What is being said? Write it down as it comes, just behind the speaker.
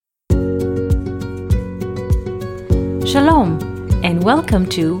Shalom, and welcome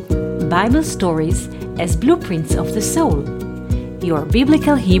to Bible Stories as Blueprints of the Soul, your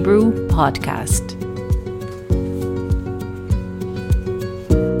Biblical Hebrew podcast.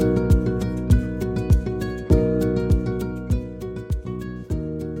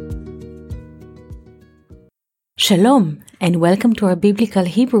 Shalom, and welcome to our Biblical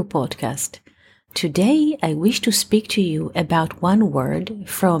Hebrew podcast. Today, I wish to speak to you about one word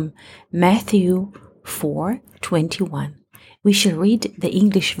from Matthew 4:21. We shall read the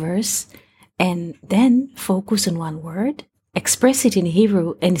English verse and then focus on one word, express it in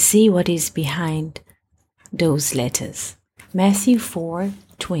Hebrew, and see what is behind those letters. Matthew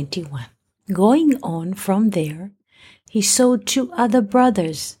 4:21. Going on from there, he saw two other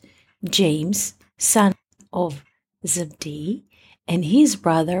brothers, James, son of Zebedee, and his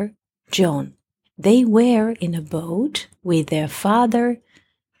brother John. They were in a boat with their father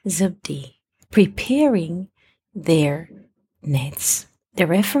Zebedee, preparing their nets. The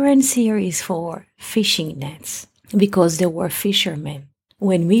reference here is for fishing nets, because they were fishermen.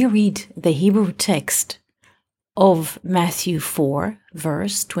 When we read the Hebrew text of Matthew 4,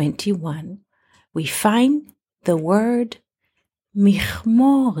 verse 21, we find the word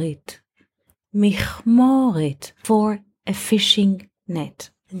michmoret, for a fishing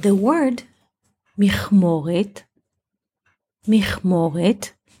net. The word michmoret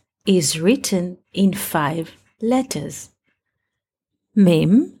is written in 5 letters.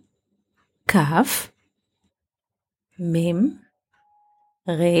 Mem, Kaf, Mem,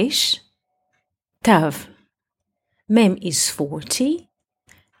 Resh, Tav. Mem is 40,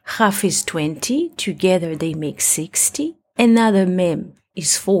 Kaf is 20, together they make 60. Another Mem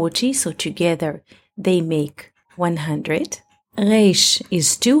is 40, so together they make 100. Resh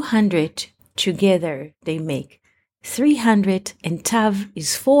is 200, together they make 300, and Tav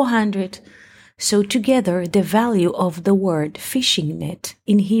is 400, so together the value of the word fishing net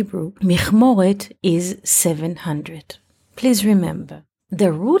in Hebrew, michmoret, is 700. Please remember,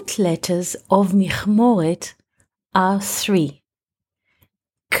 the root letters of michmoret are 3.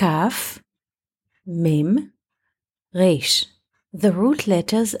 Kaf, Mem, Resh. The root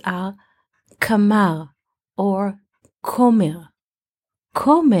letters are kamar or komer.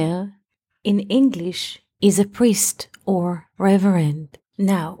 Komer in English is a priest or reverend.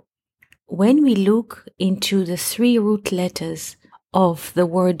 Now, when we look into the 3 root letters of the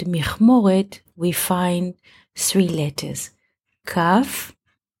word michmoret, we find 3 letters. Kaf,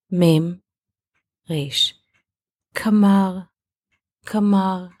 Mem, Resh. Kamar.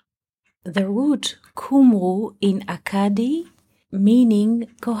 The root kumru in Akkadi, meaning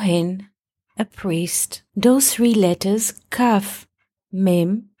Kohen, a priest. Those 3 letters, Kaf,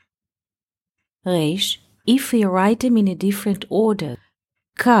 Mem, Resh, if we write them in a different order,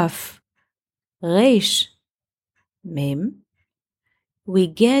 Kaf, Resh, Mem, we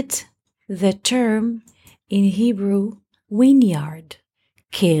get the term in Hebrew vineyard.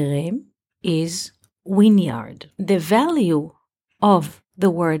 Kerem is vineyard. The value of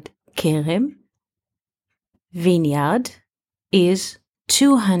the word kerem, vineyard, is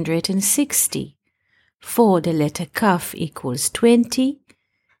 260. For the letter Kaf equals 20,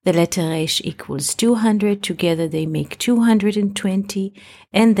 the letter Resh equals 200, together they make 220,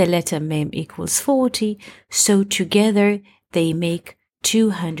 and the letter Mem equals 40, so together they make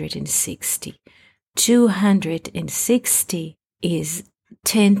 260. 260 is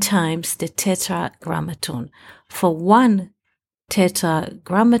 10 times the tetragrammaton. For 1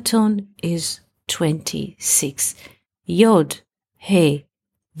 tetragrammaton is 26. Yod, He,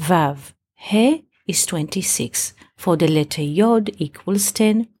 Vav, He is 26. For the letter Yod equals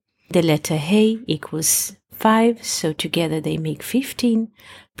 10, the letter He equals 5, so together they make 15,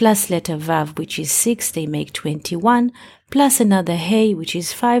 plus letter Vav, which is 6, they make 21, plus another He, which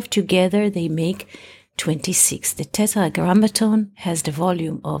is 5, together they make 26. The tetragrammaton has the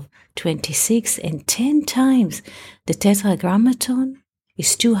volume of 26, and 10 times the tetragrammaton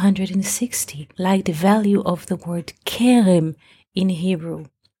is 260, like the value of the word kerem in Hebrew,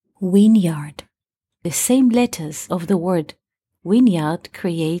 vineyard. The same letters of the word vineyard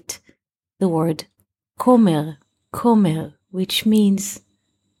create the word komer, which means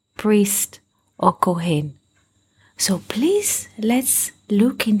priest or Kohen. So please, let's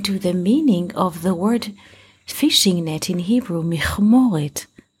look into the meaning of the word fishing net in Hebrew, michmoret.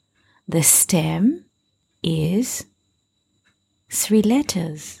 The stem is 3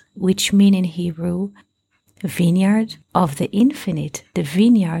 letters, which mean in Hebrew, vineyard of the infinite. The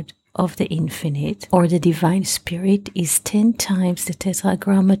vineyard of the infinite, or the divine spirit, is 10 times the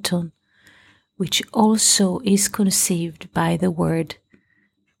tetragrammaton, which also is conceived by the word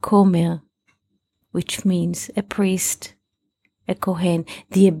komer, which means a priest, a Kohen.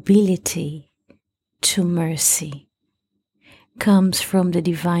 The ability to mercy comes from the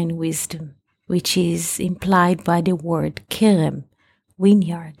divine wisdom, which is implied by the word kerem,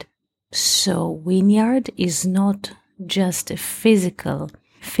 vineyard. So vineyard is not just a physical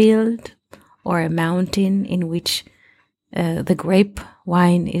field or a mountain in which the grape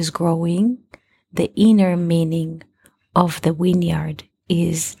wine is growing. The inner meaning of the vineyard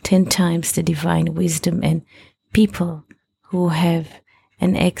is 10 times the divine wisdom, and people who have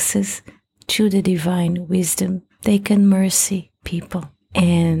an access to the divine wisdom, they can mercy people.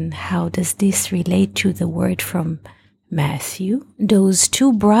 And how does this relate to the word from Matthew? Those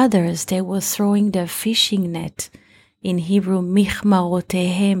two brothers, they were throwing their fishing net, in Hebrew,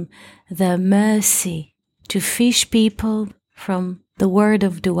 michmarotehem, the mercy, to fish people from the word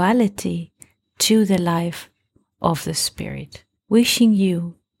of duality to the life of the Spirit. Wishing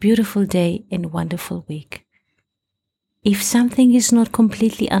you beautiful day and wonderful week. If something is not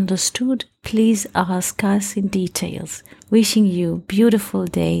completely understood, please ask us in details. Wishing you beautiful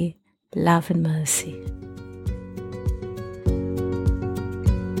day, love and mercy.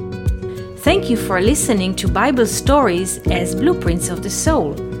 Thank you for listening to Bible Stories as Blueprints of the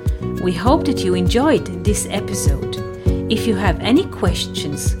Soul. We hope that you enjoyed this episode. If you have any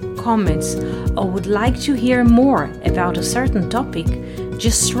questions, comments, or would like to hear more about a certain topic,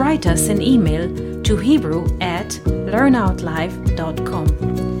 just write us an email to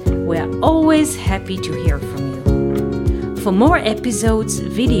hebrew@learnoutlive.com. We are always happy to hear from you. For more episodes,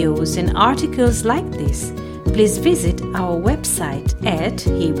 videos, and articles like this, please visit our website at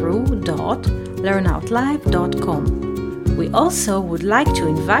hebrew.learnoutlive.com. We also would like to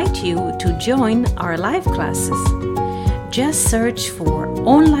invite you to join our live classes. Just search for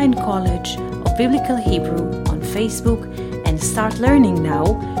Online College of Biblical Hebrew on Facebook and start learning now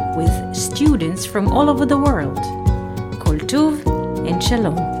with students from all over the world. Kol Tuv and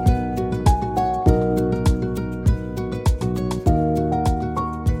Shalom.